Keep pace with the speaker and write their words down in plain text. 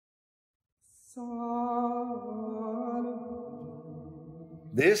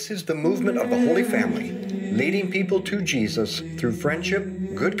This is the movement of the Holy Family, leading people to Jesus through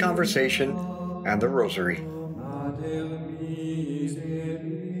friendship, good conversation, and the Rosary.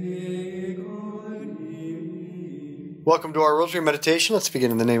 Welcome to our Rosary Meditation. Let's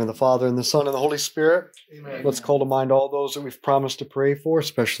begin in the name of the Father, and the Son, and the Holy Spirit. Amen. Let's call to mind all those that we've promised to pray for,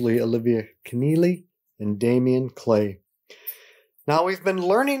 especially Olivia Keneally and Damian Clay. Now, we've been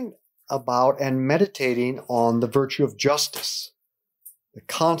learning about and meditating on the virtue of justice, the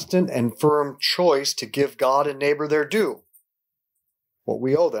constant and firm choice to give God and neighbor their due, what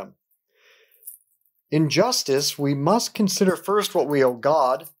we owe them. In justice, we must consider first what we owe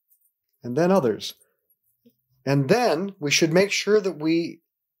God, and then others. And then we should make sure that we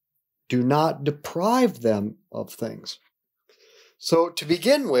do not deprive them of things. So to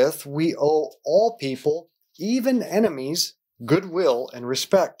begin with, we owe all people, even enemies, goodwill and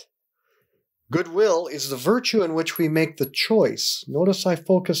respect. Goodwill is the virtue in which we make the choice. Notice I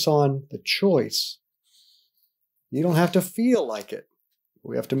focus on the choice. You don't have to feel like it.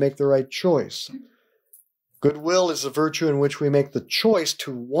 We have to make the right choice. Goodwill is the virtue in which we make the choice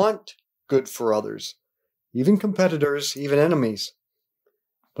to want good for others, even competitors, even enemies.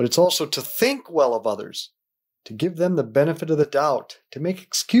 But it's also to think well of others, to give them the benefit of the doubt, to make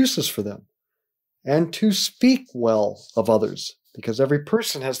excuses for them, and to speak well of others, because every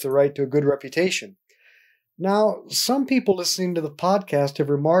person has the right to a good reputation. Now, some people listening to the podcast have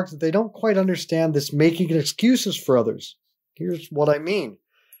remarked that they don't quite understand this making excuses for others. Here's what I mean.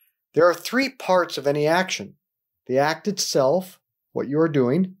 There are three parts of any action: the act itself, what you are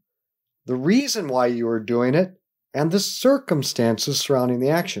doing, the reason why you are doing it, and the circumstances surrounding the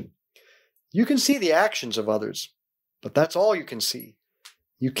action. You can see the actions of others, but that's all you can see.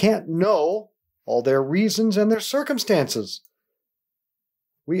 You can't know all their reasons and their circumstances.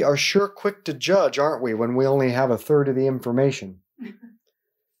 We are sure quick to judge, aren't we, when we only have a third of the information?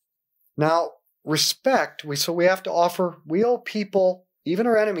 Now, respect, we have to offer, we owe people, even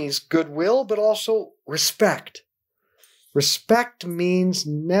our enemies, goodwill, but also respect. Respect means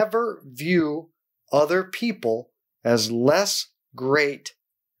never view other people as less great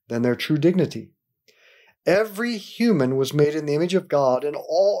than their true dignity. Every human was made in the image of God, and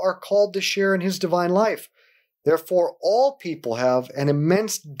all are called to share in His divine life. Therefore, all people have an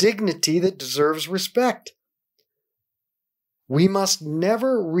immense dignity that deserves respect. We must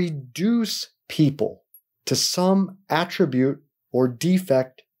never reduce people to some attribute or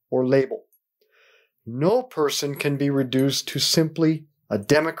defect or label. No person can be reduced to simply a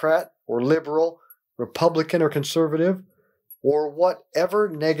Democrat or liberal, Republican or conservative, or whatever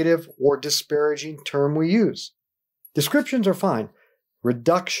negative or disparaging term we use. Descriptions are fine.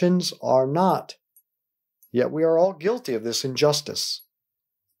 Reductions are not. Yet we are all guilty of this injustice.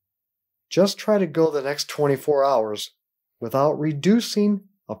 Just try to go the next 24 hours without reducing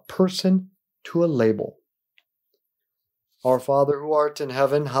a person to a label. Our Father who art in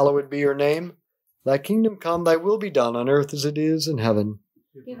heaven, hallowed be your name. Thy kingdom come, thy will be done on earth as it is in heaven.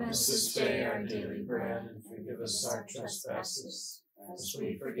 Give us this day our daily bread, and forgive us our trespasses, as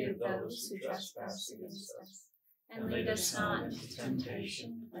we forgive those who trespass against us. And lead us not into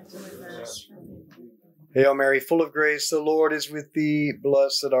temptation, but deliver us from evil. Hail Mary, full of grace, the Lord is with thee.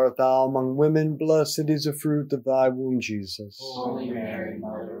 Blessed art thou among women, blessed is the fruit of thy womb, Jesus. Holy Mary,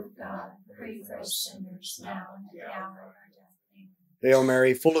 Mother of God, pray for us sinners, now and at the hour of our death. Amen. Hail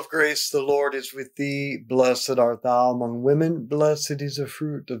Mary, full of grace, the Lord is with thee. Blessed art thou among women, blessed is the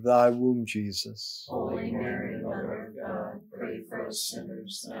fruit of thy womb, Jesus. Holy Mary, Mother of God, pray for us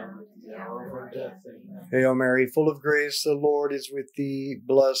sinners, now and at the hour of our death. Amen. Hail Mary, full of grace, the Lord is with thee.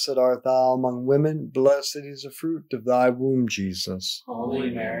 Blessed art thou among women, blessed is the fruit of thy womb, Jesus. Holy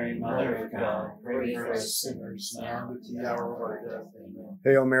Mary, Mother of God, pray for us sinners, now and at the hour of our death. Amen.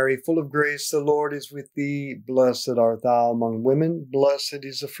 Hail Mary, full of grace, the Lord is with thee. Blessed art thou among women, blessed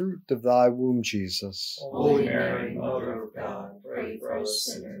is the fruit of thy womb, Jesus. Holy Mary, Mother of God, pray for us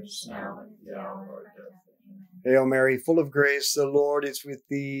sinners, now and at the hour of our death. Hail Mary, full of grace, the Lord is with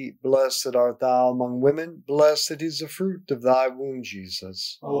thee. Blessed art thou among women, blessed is the fruit of thy womb,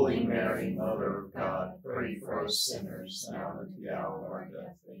 Jesus. Holy Mary, Mother of God, pray for us sinners, now and at the hour of our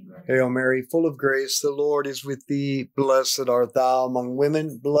death. Amen. Hail Mary, full of grace, the Lord is with thee. Blessed art thou among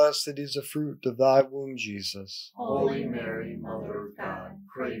women, blessed is the fruit of thy womb, Jesus. Holy Mary, Mother of God,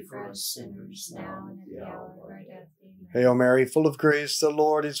 pray for us sinners, now and at the hour of our death. Amen. Hail Mary, full of grace, the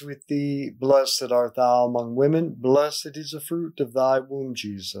Lord is with thee. Blessed art thou among women. Blessed is the fruit of thy womb,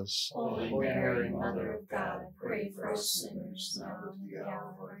 Jesus. Holy Mary, Mother of God, pray for us sinners now and at the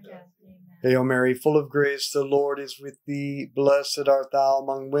hour of our death. Amen. Hail Mary, full of grace, the Lord is with thee. Blessed art thou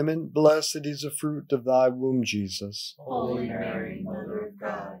among women. Blessed is the fruit of thy womb, Jesus. Holy Mary, Mother of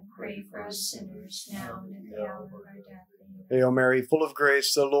God, pray for us sinners now and at the hour of our death. Amen. Hail Mary, full of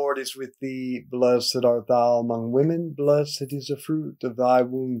grace, the Lord is with thee. Blessed art thou among women. Blessed is the fruit of thy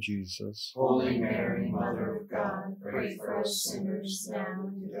womb, Jesus. Holy Mary, Mother of God, pray for us sinners now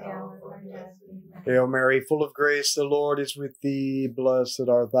and at the hour of our death. Amen. Hail Mary, full of grace, the Lord is with thee. Blessed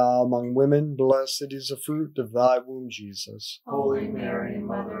art thou among women. Blessed is the fruit of thy womb, Jesus. Holy Mary,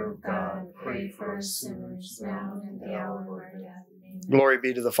 Mother of God, pray for us sinners now and at the hour of our death. Amen. Glory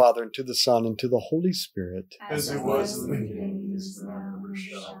be to the Father, and to the Son, and to the Holy Spirit. As it was in the beginning, is now, and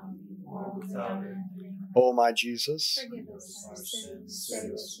shall be, world without end. Amen. O my Jesus, Forgive us our sins,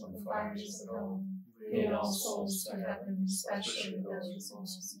 save us from the fires of hell. Lead all souls to heaven, especially those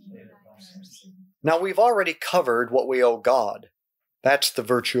most in need of thy mercy. now we've already covered what we owe God. That's the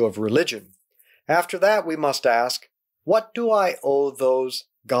virtue of religion. After that, we must ask, what do I owe those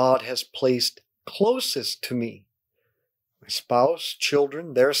God has placed closest to me? My spouse,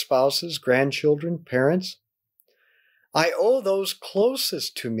 children, their spouses, grandchildren, parents. I owe those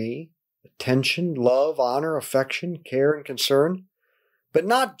closest to me attention, love, honor, affection, care, and concern, but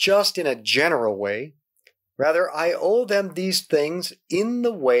not just in a general way. Rather, I owe them these things in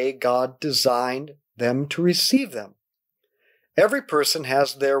the way God designed them to receive them. Every person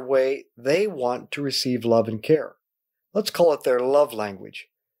has their way they want to receive love and care. Let's call it their love language.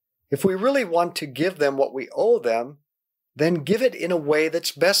 If we really want to give them what we owe them, then give it in a way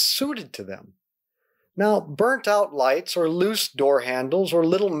that's best suited to them. Now, burnt out lights or loose door handles or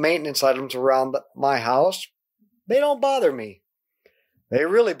little maintenance items around my house, they don't bother me. They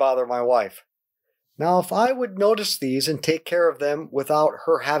really bother my wife. Now, if I would notice these and take care of them without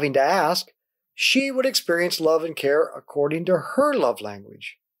her having to ask, she would experience love and care according to her love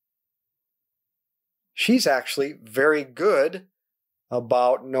language. She's actually very good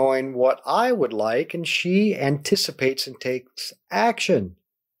about knowing what I would like, and she anticipates and takes action.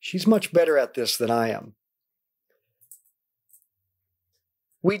 She's much better at this than I am.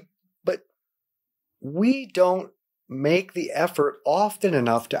 But we don't make the effort often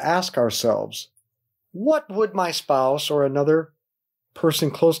enough to ask ourselves, what would my spouse or another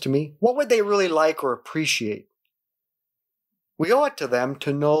person close to me, what would they really like or appreciate? We owe it to them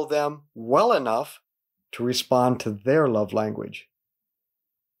to know them well enough to respond to their love language.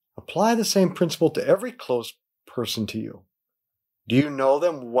 Apply the same principle to every close person to you. Do you know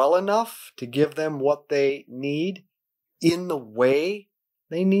them well enough to give them what they need in the way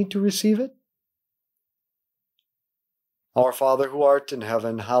they need to receive it? Our Father who art in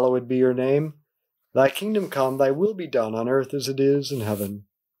heaven, hallowed be your name. Thy kingdom come, thy will be done on earth as it is in heaven.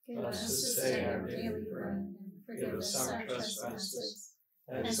 Give us this day our daily bread, and forgive us our trespasses,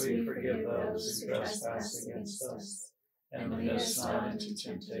 as we forgive those who trespass against us. And lead us not into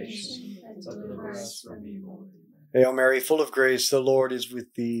temptation, but deliver us from evil. Hail Mary, full of grace, the Lord is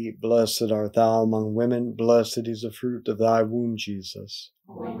with thee. Blessed art thou among women. Blessed is the fruit of thy womb, Jesus.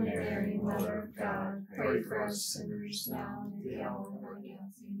 Holy Mary, Mother of God, pray for us sinners now and at the hour of our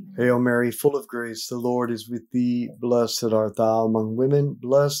death. Amen. Hail Mary, full of grace, the Lord is with thee. Blessed art thou among women.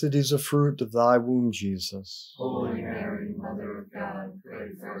 Blessed is the fruit of thy womb, Jesus. Holy Mary, Mother of God, pray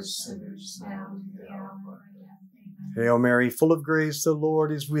for us sinners now and at the hour of our death. Amen. Hail Mary, full of grace, the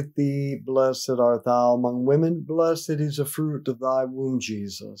Lord is with thee. Blessed art thou among women. Blessed is the fruit of thy womb,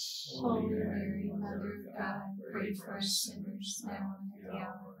 Jesus. Holy Mary, Mother of God, pray for us sinners now and at the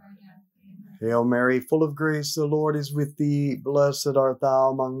hour of our death. Amen. Hail Mary, full of grace, the Lord is with thee. Blessed art thou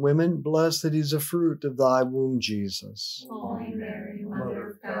among women. Blessed is the fruit of thy womb, Jesus. Holy Mary,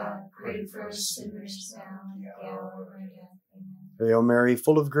 Mother of God, pray for us sinners now and at the hour of our death. Amen. Hail Mary,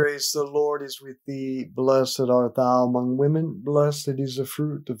 full of grace, the Lord is with thee. Blessed art thou among women. Blessed is the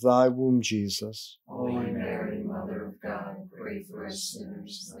fruit of thy womb, Jesus. Holy Mary, Mother of God, pray for us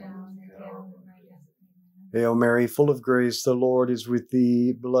sinners now and at the hour of our death. Amen. Hail Mary, full of grace, the Lord is with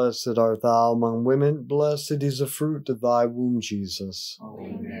thee. Blessed art thou among women. Blessed is the fruit of thy womb, Jesus.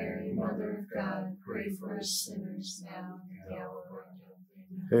 Holy Mary, Mother of God, pray for us sinners now and at the hour of our death.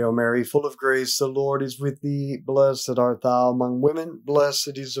 Amen. Hail Mary, full of grace, the Lord is with thee. Blessed art thou among women.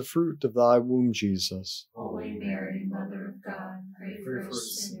 Blessed is the fruit of thy womb, Jesus. Holy Mary, Mother of God, pray for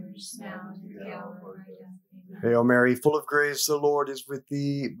us sinners now and at the hour of our death. Amen. Hail Mary, full of grace, the Lord is with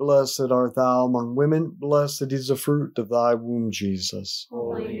thee. Blessed art thou among women. Blessed is the fruit of thy womb, Jesus.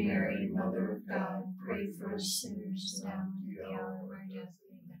 Holy Mary, Mother of God, pray pray for us sinners, now and at the hour of our death.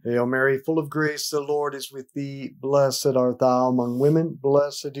 Amen. Hail Mary, full of grace, the Lord is with thee. Blessed art thou among women.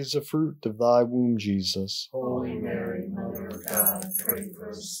 Blessed is the fruit of thy womb, Jesus. Holy Mary, Mother of God, pray for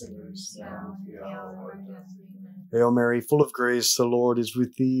us sinners, now and at the hour of our death. Amen. Hail Mary, full of grace, the Lord is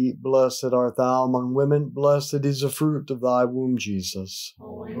with thee. Blessed art thou among women. Blessed is the fruit of thy womb, Jesus.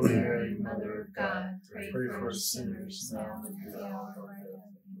 Holy Mary, Mother of God, pray for us sinners, now and at the hour of our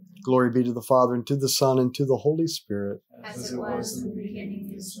death. Amen. Glory be to the Father, and to the Son, and to the Holy Spirit. As it was in the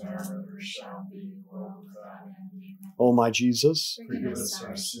beginning, is now, and ever shall be, world without end. Amen. O my Jesus, Forgive us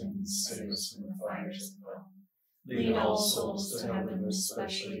our sins, save us from the fires of hell. Lead all souls to heaven,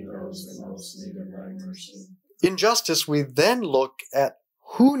 especially those in most need of thy mercy. in justice, we then look at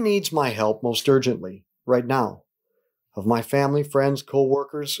who needs my help most urgently right now. Of my family, friends,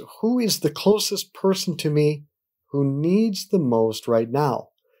 co-workers, who is the closest person to me who needs the most right now?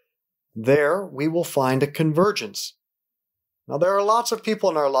 There we will find a convergence. Now, there are lots of people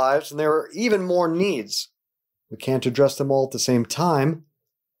in our lives, and there are even more needs. We can't address them all at the same time,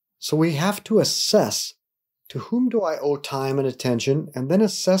 so we have to assess to whom do I owe time and attention, and then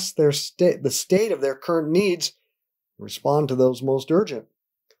assess the state of their current needs and respond to those most urgent.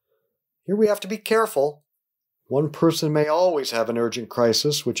 Here we have to be careful. One person may always have an urgent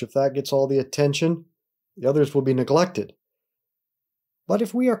crisis, which if that gets all the attention, the others will be neglected. But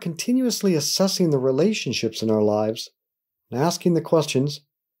if we are continuously assessing the relationships in our lives and asking the questions,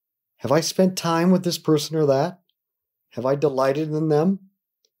 have I spent time with this person or that? Have I delighted in them?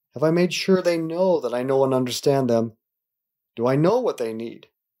 Have I made sure they know that I know and understand them? Do I know what they need?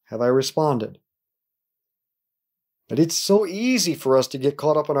 Have I responded? But it's so easy for us to get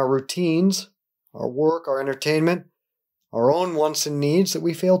caught up in our routines, our work, our entertainment, our own wants and needs that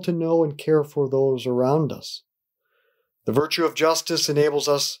we fail to know and care for those around us. The virtue of justice enables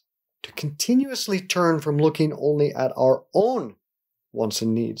us to continuously turn from looking only at our own wants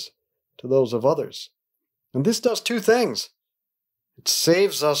and needs to those of others. And this does two things. It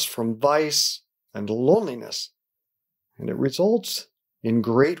saves us from vice and loneliness, and it results in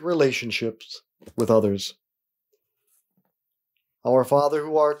great relationships with others. Our Father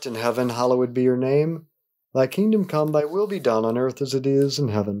who art in heaven, hallowed be your name. Thy kingdom come, thy will be done on earth as it is in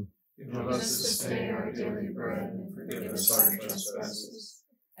heaven. Give us this day our daily bread, and forgive us our trespasses,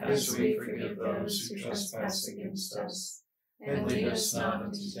 as we forgive those who trespass against us. And lead us not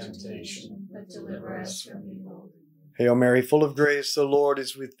into temptation, but deliver us from evil. Hail Mary, full of grace, the Lord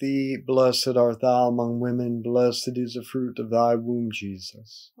is with thee. Blessed art thou among women. Blessed is the fruit of thy womb,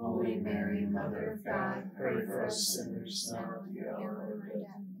 Jesus. Holy Mary, Mother of God, pray for us sinners, now and at the hour of our death.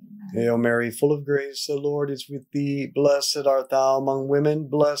 Amen. Hail Mary, full of grace, the Lord is with thee. Blessed art thou among women.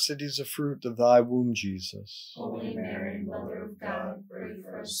 Blessed is the fruit of thy womb, Jesus. Holy Mary, Mother of God, pray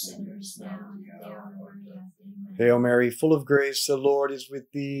for us sinners, now and at the hour of our death. Amen. Hail Mary, full of grace, the Lord is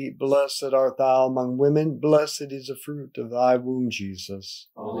with thee. Blessed art thou among women. Blessed is the fruit of thy womb, Jesus.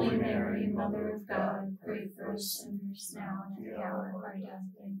 Holy Mary, Mother of God, pray for us sinners, now and at the hour of our death.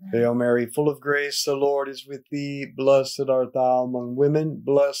 Amen. Hail Mary, full of grace, the Lord is with thee. Blessed art thou among women.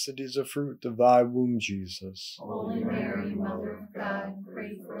 Blessed is the fruit of thy womb, Jesus. Holy Mary, Mother of God,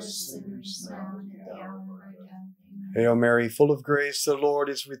 pray for us sinners, now and at the hour of our death. Amen. Hail Mary, full of grace, the Lord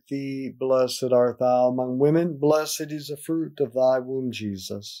is with thee. Blessed art thou among women. Blessed is the fruit of thy womb,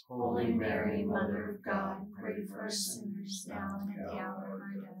 Jesus. Holy Mary, Mother of God, pray for us sinners, now and at the hour of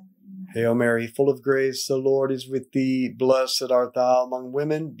our death. Amen. Hail Mary, full of grace, the Lord is with thee. Blessed art thou among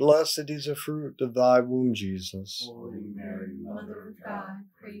women. Blessed is the fruit of thy womb, Jesus. Holy Mary, Mother of God,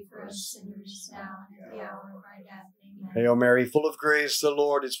 pray for us sinners, now and at the hour of our death. Amen. Hail Mary, full of grace, the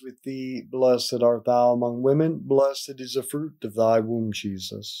Lord is with thee. Blessed art thou among women. Blessed is the fruit of thy womb,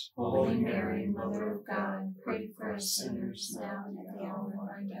 Jesus. Holy Mary, Mother of God, pray for us sinners, now and at the hour of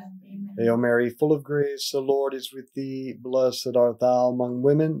our death. Amen. Hail Mary, full of grace, the Lord is with thee. Blessed art thou among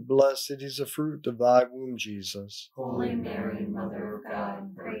women. Blessed is the fruit of thy womb, Jesus. Holy Mary, Mother of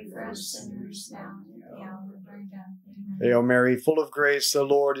God, pray for us sinners, now and at the hour of our death. Amen. Hail Mary, full of grace, the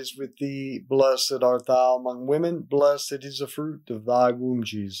Lord is with thee. Blessed art thou among women. Blessed is the fruit of thy womb,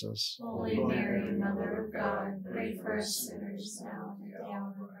 Jesus. Holy Mary, Mother of God, pray for us sinners, now and at the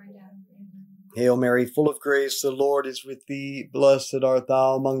hour of our death. Amen. Hail Mary, full of grace, the Lord is with thee. Blessed art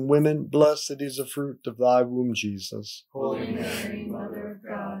thou among women. Blessed is the fruit of thy womb, Jesus. Holy Mary, Mother of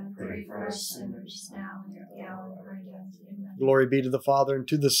God, pray for us sinners, now and at the hour of our death. Amen. Glory be to the Father, and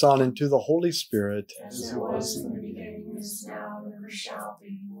to the Son, and to the Holy Spirit. As it was in the beginning, is now, and ever shall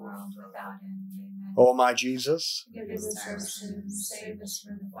be, world without end. Amen. O my Jesus, Forgive us our sins, save us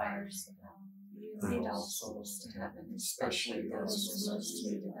from the fires of hell. Lead all souls to heaven, especially those who most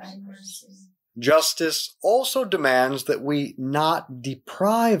need thy mercy. Justice also demands that we not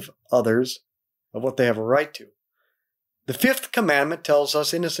deprive others of what they have a right to. The fifth commandment tells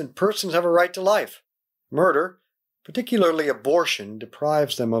us innocent persons have a right to life. Murder, particularly abortion,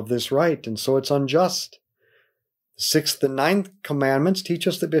 deprives them of this right, and so it's unjust. The sixth and ninth commandments teach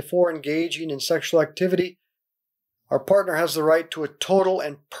us that before engaging in sexual activity, our partner has the right to a total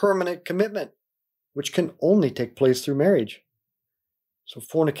and permanent commitment, which can only take place through marriage. So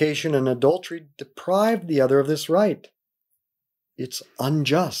fornication and adultery deprive the other of this right. It's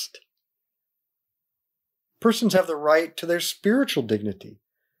unjust. Persons have the right to their spiritual dignity,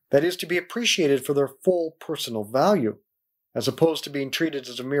 that is, to be appreciated for their full personal value, as opposed to being treated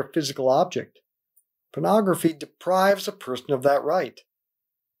as a mere physical object. Pornography deprives a person of that right.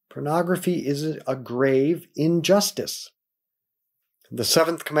 Pornography is a grave injustice. The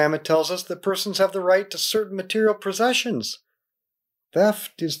seventh commandment tells us that persons have the right to certain material possessions.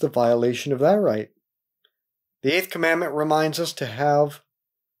 Theft is the violation of that right. The eighth commandment reminds us that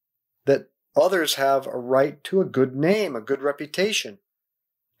others have a right to a good name, a good reputation.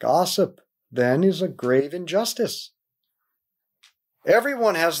 Gossip, then, is a grave injustice.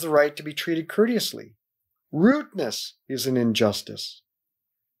 Everyone has the right to be treated courteously. Rudeness is an injustice.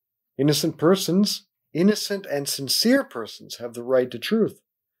 Innocent and sincere persons have the right to truth.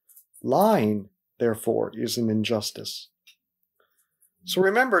 Lying, therefore, is an injustice. So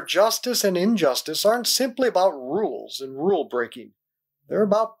remember, justice and injustice aren't simply about rules and rule breaking. They're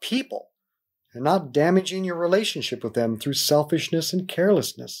about people, and not damaging your relationship with them through selfishness and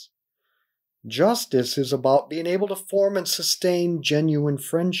carelessness. Justice is about being able to form and sustain genuine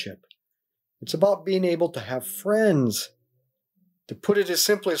friendship. It's about being able to have friends. To put it as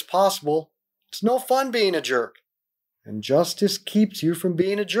simply as possible, it's no fun being a jerk, and justice keeps you from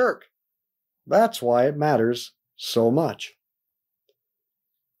being a jerk. That's why it matters so much.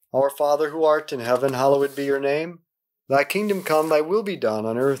 Our Father who art in heaven, hallowed be your name. Thy kingdom come, thy will be done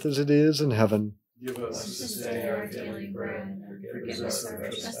on earth as it is in heaven. Give us this day our daily bread, and forgive us our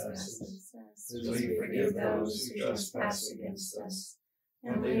trespasses, as we forgive those who trespass against us.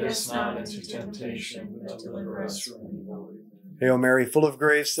 And lead us not into temptation, but deliver us from evil. Hail Mary, full of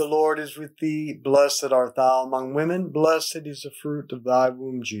grace, the Lord is with thee. Blessed art thou among women. Blessed is the fruit of thy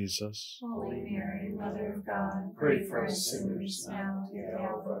womb, Jesus. Holy Mary, Mother of God, pray for us sinners now and at the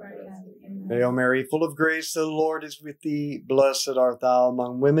hour of our death. Amen. Hail Mary, full of grace, the Lord is with thee. Blessed art thou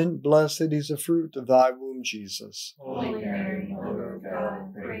among women. Blessed is the fruit of thy womb, Jesus. Holy Mary, Mother of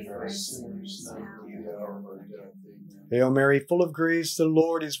God, pray for us sinners now and at the hour of our death. Amen. Hail Mary, full of grace, the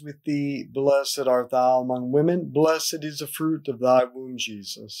Lord is with thee. Blessed art thou among women. Blessed is the fruit of thy womb,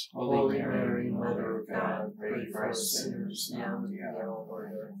 Jesus. Holy Mary, Mother of God, pray for us sinners now and at the hour of our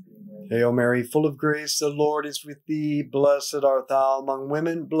death. Amen. Hail Mary, full of grace, the Lord is with thee. Blessed art thou among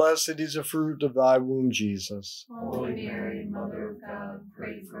women. Blessed is the fruit of thy womb, Jesus. Holy Mary, Mother of God,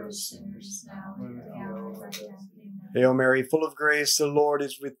 pray for us sinners now and at the hour of our death. Amen. Hail Mary, full of grace, the Lord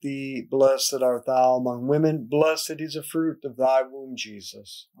is with thee. Blessed art thou among women. Blessed is the fruit of thy womb,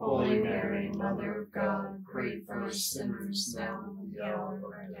 Jesus. Holy Mary, Mother of God, pray for us sinners now and at the hour of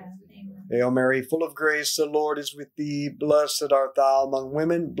our death. Amen. Hail Mary, full of grace, the Lord is with thee. Blessed art thou among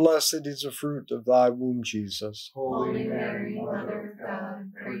women. Blessed is the fruit of thy womb, Jesus. Holy Mary, Mother of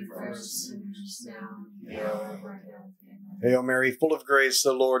God, pray for us sinners now and at the hour of our death. Amen. Hail Mary, full of grace,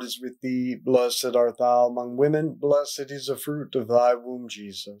 the Lord is with thee. Blessed art thou among women. Blessed is the fruit of thy womb,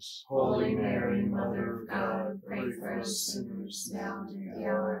 Jesus. Holy Mary, Mother of God, pray for us sinners now and at the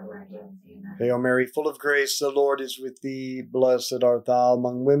hour of our death. Amen. Hail Mary, full of grace, the Lord is with thee. Blessed art thou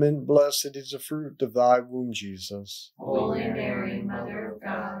among women. Blessed is the fruit of thy womb, Jesus. Holy Mary, Mother of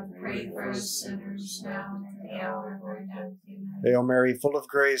God, pray for us sinners now and at the hour of our death. Amen. Hail Mary, full of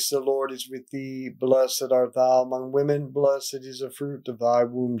grace, the Lord is with thee. Blessed art thou among women. Blessed is the fruit of thy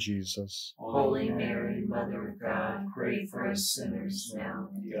womb, Jesus. Holy Mary, Mother of God, pray for us sinners now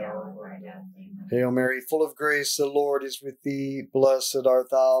and at the hour of our death. Amen. Hail Mary, full of grace, the Lord is with thee. Blessed art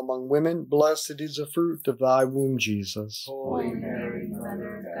thou among women. Blessed is the fruit of thy womb, Jesus. Holy Mary,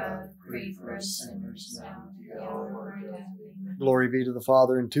 Mother of God, pray for us sinners now and at the hour of our death. Amen. Glory be to the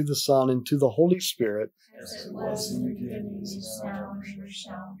Father, and to the Son, and to the Holy Spirit. As it was in the beginning, is now, and ever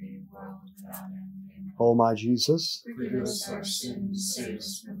shall be, world without end. Amen. O my Jesus, Forgive us our sins, save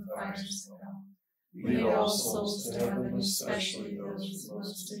us from the fires of hell. Lead all souls to heaven, especially those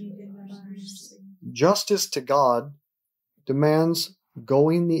most in need of mercy. justice to God demands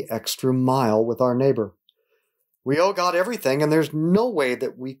going the extra mile with our neighbor. We owe God everything, and there's no way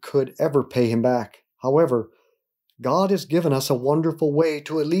that we could ever pay him back. However, God has given us a wonderful way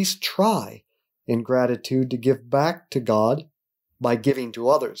to at least try in gratitude to give back to God by giving to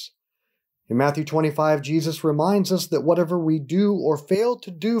others. In Matthew 25, Jesus reminds us that whatever we do or fail to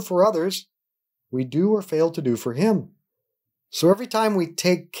do for others, we do or fail to do for Him. So every time we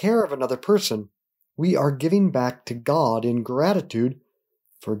take care of another person, we are giving back to God in gratitude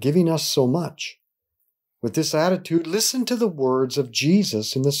for giving us so much. With this attitude, listen to the words of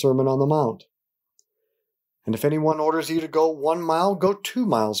Jesus in the Sermon on the Mount. And if anyone orders you to go 1 mile, go 2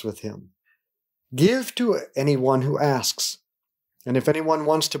 miles with him. Give to anyone who asks. And if anyone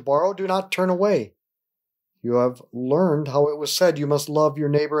wants to borrow, do not turn away. You have learned how it was said, you must love your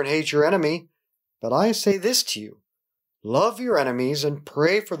neighbor and hate your enemy. But I say this to you, love your enemies and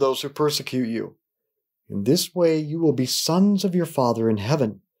pray for those who persecute you. In this way you will be sons of your Father in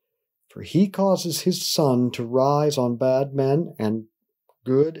heaven, for He causes His sun to rise on bad men and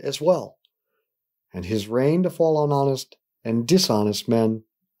good as well, and His rain to fall on honest and dishonest men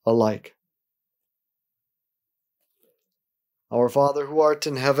alike. Our Father who art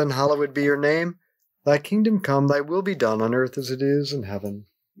in heaven, hallowed be your name. Thy kingdom come, thy will be done on earth as it is in heaven.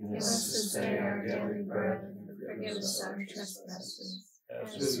 Give us this day our daily bread, and forgive us our trespasses,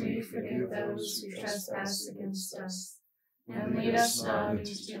 as we forgive those who trespass against us. And lead us not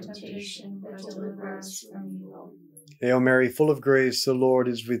into temptation, but deliver us from evil. Hail Mary, full of grace, the Lord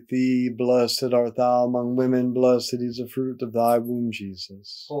is with thee. Blessed art thou among women, blessed is the fruit of thy womb,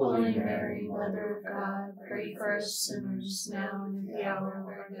 Jesus. Holy Mary, Mother of God, pray for us sinners, now and at the hour of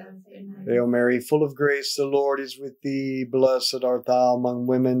our death. Amen. Hail Mary, full of grace, the Lord is with thee. Blessed art thou among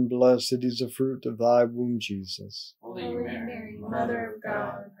women, blessed is the fruit of thy womb, Jesus. Holy Mary, Mother of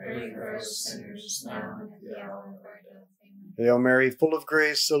God, pray for us sinners, now and at the hour of our death. Amen. Hail Mary, full of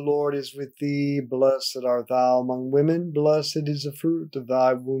grace, the Lord is with thee. Blessed art thou among women, blessed is the fruit of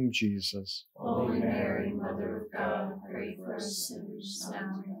thy womb, Jesus. Holy Mary, Mother of God, pray for us sinners,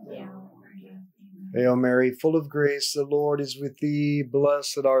 now and at the hour of our death. Amen. Hail Mary, full of grace, the Lord is with thee.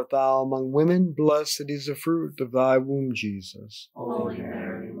 Blessed art thou among women, blessed is the fruit of thy womb, Jesus. Holy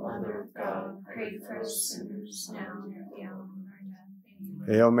Mary, Mother of God, pray for us sinners, now and at the hour of our death.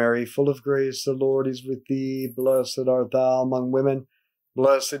 Amen. Hail Mary, full of grace, the Lord is with thee. Blessed art thou among women,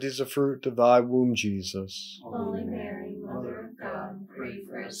 blessed is the fruit of thy womb, Jesus. Holy Mary, Mother of God, pray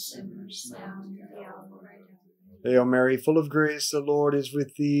for us sinners, now and at the hour of our death. Hail Mary, full of grace, the Lord is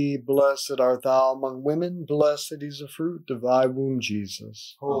with thee. Blessed art thou among women, blessed is the fruit of thy womb,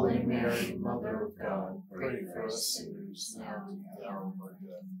 Jesus. Holy Mary, Mother of God, pray for us sinners, now and at the hour of our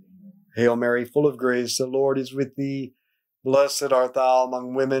death. Amen. Hail Mary, full of grace, the Lord is with thee. Blessed art thou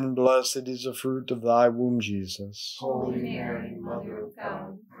among women, blessed is the fruit of thy womb, Jesus. Holy Mary, Mother of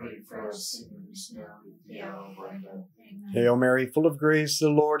God, pray for us sinners, now and at the hour of our death. Amen. Hail Mary, full of grace, the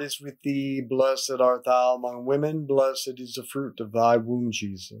Lord is with thee. Blessed art thou among women, blessed is the fruit of thy womb,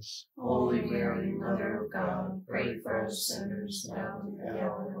 Jesus. Holy Mary, Mother of God, pray for us sinners, now and at the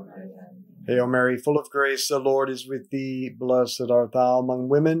hour of our death. Hail Mary, full of grace, the Lord is with thee. Blessed art thou among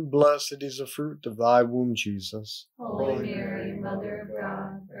women, blessed is the fruit of thy womb, Jesus. Holy Mary, Mother of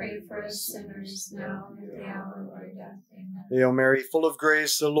God, pray for us sinners, now and at the hour of our death. Amen. Hail Mary, full of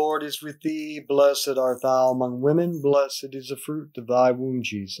grace, the Lord is with thee. Blessed art thou among women, blessed is the fruit of thy womb,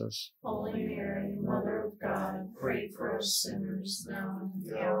 Jesus. Holy Mary, Mother of God, pray for us sinners, now and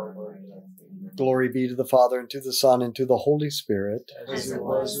at the hour of our death. Amen. Glory be to the Father, and to the Son, and to the Holy Spirit. As it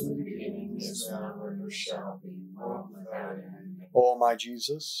was in the beginning, is now, and ever shall be, world without end. O my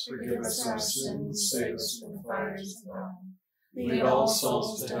Jesus, Forgive us our sins, save us from the fires of hell. Lead all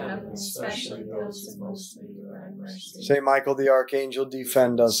souls to heaven, especially those in most need of thy mercy. Saint Michael the Archangel,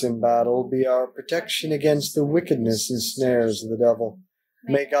 defend us in battle. Be our protection against the wickedness and snares of the devil.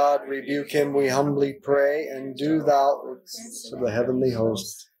 May God rebuke him, we humbly pray, and do thou, of the heavenly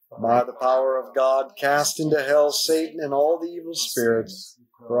host, by the power of God, cast into hell Satan and all the evil spirits,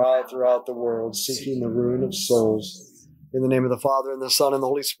 prowl throughout the world, seeking the ruin of souls. In the name of the Father, and the Son, and the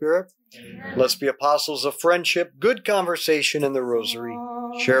Holy Spirit, Amen. let's be apostles of friendship, good conversation, and the rosary.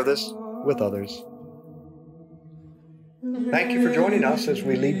 Share this with others. Thank you for joining us as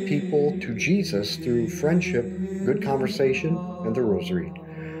we lead people to Jesus through friendship, good conversation, and the rosary.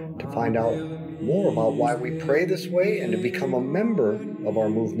 To find out more about why we pray this way and to become a member of our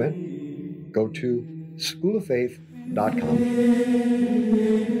movement, go to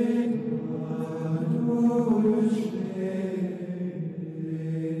schooloffaith.com.